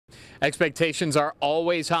Expectations are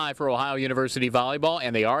always high for Ohio University volleyball,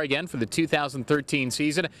 and they are again for the 2013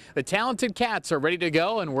 season. The talented Cats are ready to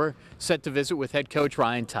go, and we're set to visit with head coach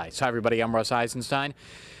Ryan Theis. Hi, everybody. I'm Russ Eisenstein.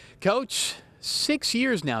 Coach, 6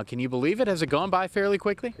 years now. Can you believe it? Has it gone by fairly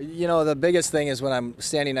quickly? You know, the biggest thing is when I'm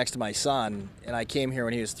standing next to my son, and I came here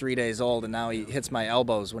when he was 3 days old, and now he hits my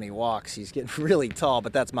elbows when he walks. He's getting really tall,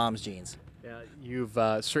 but that's mom's genes. Yeah, you've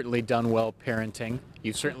certainly done well parenting.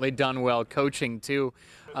 You've certainly done well coaching, too.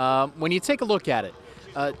 When you take a look at it,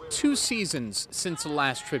 2 seasons since the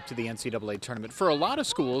last trip to the NCAA tournament. For a lot of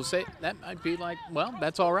schools, that might be like, well,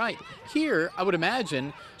 that's all right. Here, I would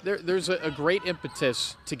imagine there's a great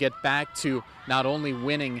impetus to get back to not only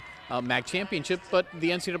winning MAC championship, but the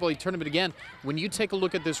NCAA tournament again. When you take a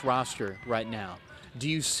look at this roster right now, do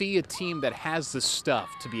you see a team that has the stuff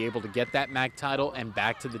to be able to get that MAC title and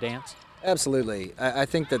back to the dance? Absolutely. I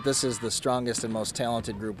think that this is the strongest and most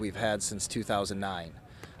talented group we've had since 2009.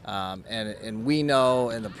 And we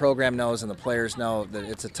know, and the program knows, and the players know that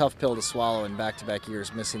it's a tough pill to swallow in back-to-back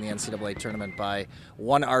years, missing the NCAA tournament by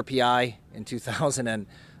 1 RPI in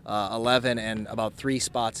 2011 and about 3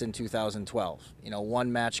 spots in 2012. You know,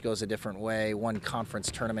 1 match goes a different way, 1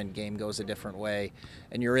 conference tournament game goes a different way,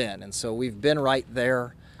 and you're in. And so we've been right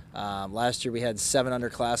there. Last year we had 7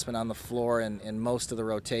 underclassmen on the floor in most of the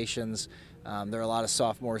rotations. There are a lot of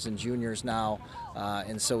sophomores and juniors now,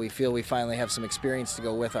 and so we feel we finally have some experience to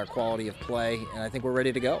go with our quality of play, and I think we're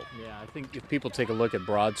ready to go. Yeah, I think if people take a look at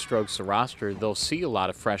broad strokes the roster, they'll see a lot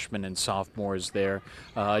of freshmen and sophomores there,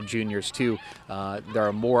 juniors too. There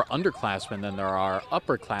are more underclassmen than there are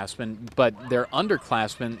upperclassmen, but they're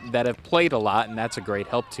underclassmen that have played a lot, and that's a great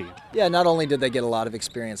help to you. Yeah, not only did they get a lot of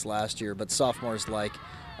experience last year, but sophomores like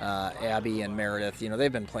Abby and Meredith, you know,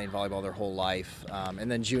 they've been playing volleyball their whole life. And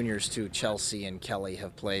then juniors too, Chelsea and Kelly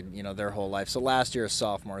have played, you know, their whole life. So last year as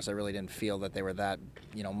sophomores, I really didn't feel that they were that,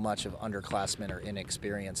 you know, much of underclassmen or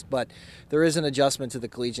inexperienced. But there is an adjustment to the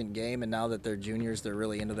collegiate game, and now that they're juniors, they're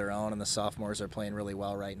really into their own, and the sophomores are playing really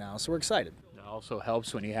well right now. So we're excited. It also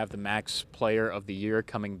helps when you have the MAC's Player of the Year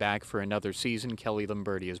coming back for another season. Kelly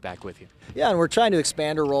Lamberti is back with you. Yeah, and we're trying to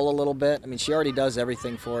expand her role a little bit. I mean, she already does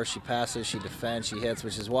everything for us. She passes, she defends, she hits,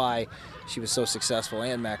 which is why she was so successful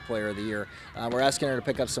and MAC Player of the Year. We're asking her to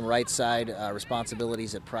pick up some right side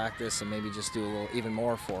responsibilities at practice and maybe just do a little even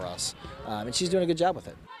more for us. And she's doing a good job with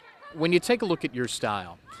it. When you take a look at your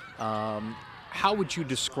style, how would you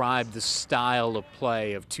describe the style of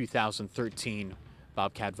play of 2013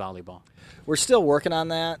 Bobcat volleyball? We're still working on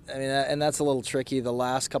that. I mean, and that's a little tricky. The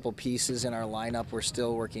last couple pieces in our lineup we're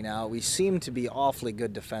still working out. We seem to be awfully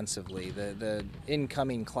good defensively. The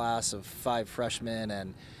incoming class of 5 freshmen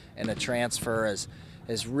and a transfer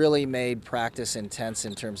has really made practice intense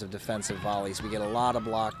in terms of defensive volleys. We get a lot of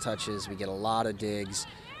block touches. We get a lot of digs.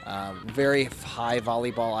 Very high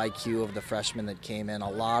volleyball IQ of the freshmen that came in, a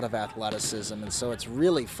lot of athleticism, and so it's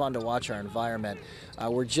really fun to watch our environment.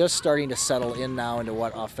 We're just starting to settle in now into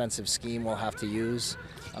what offensive scheme we'll have to use.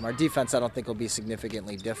 Our defense, I don't think, will be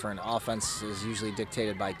significantly different. Offense is usually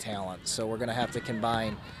dictated by talent, so we're going to have to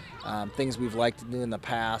combine things we've liked to do in the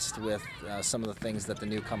past with some of the things that the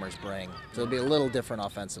newcomers bring. So it'll be a little different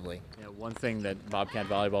offensively. Yeah, one thing that Bobcat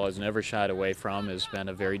volleyball has never shied away from has been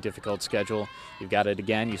a very difficult schedule. You've got it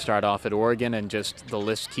again. You start off at Oregon, and just the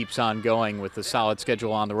list keeps on going with the solid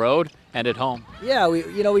schedule on the road and at home. Yeah,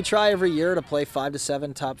 we try every year to play 5 to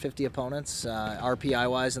 7 top 50 opponents,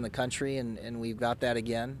 RPI-wise in the country, and we've got that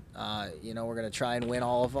again. You know, we're going to try and win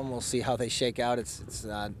all of them. We'll see how they shake out. It's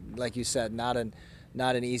like you said, not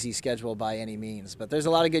an easy schedule by any means, but there's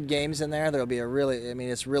a lot of good games in there. There'll be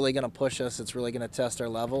it's really going to push us. It's really going to test our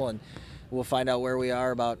level, and we'll find out where we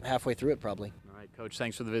are about halfway through it probably. All right, Coach,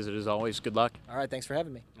 thanks for the visit as always. Good luck. All right, thanks for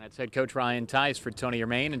having me. That's head coach Ryan Theis. For Tony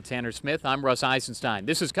Yermain and Tanner Smith, I'm Russ Eisenstein.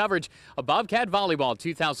 This is coverage of Bobcat Volleyball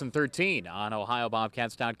 2013 on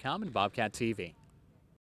OhioBobcats.com and Bobcat TV.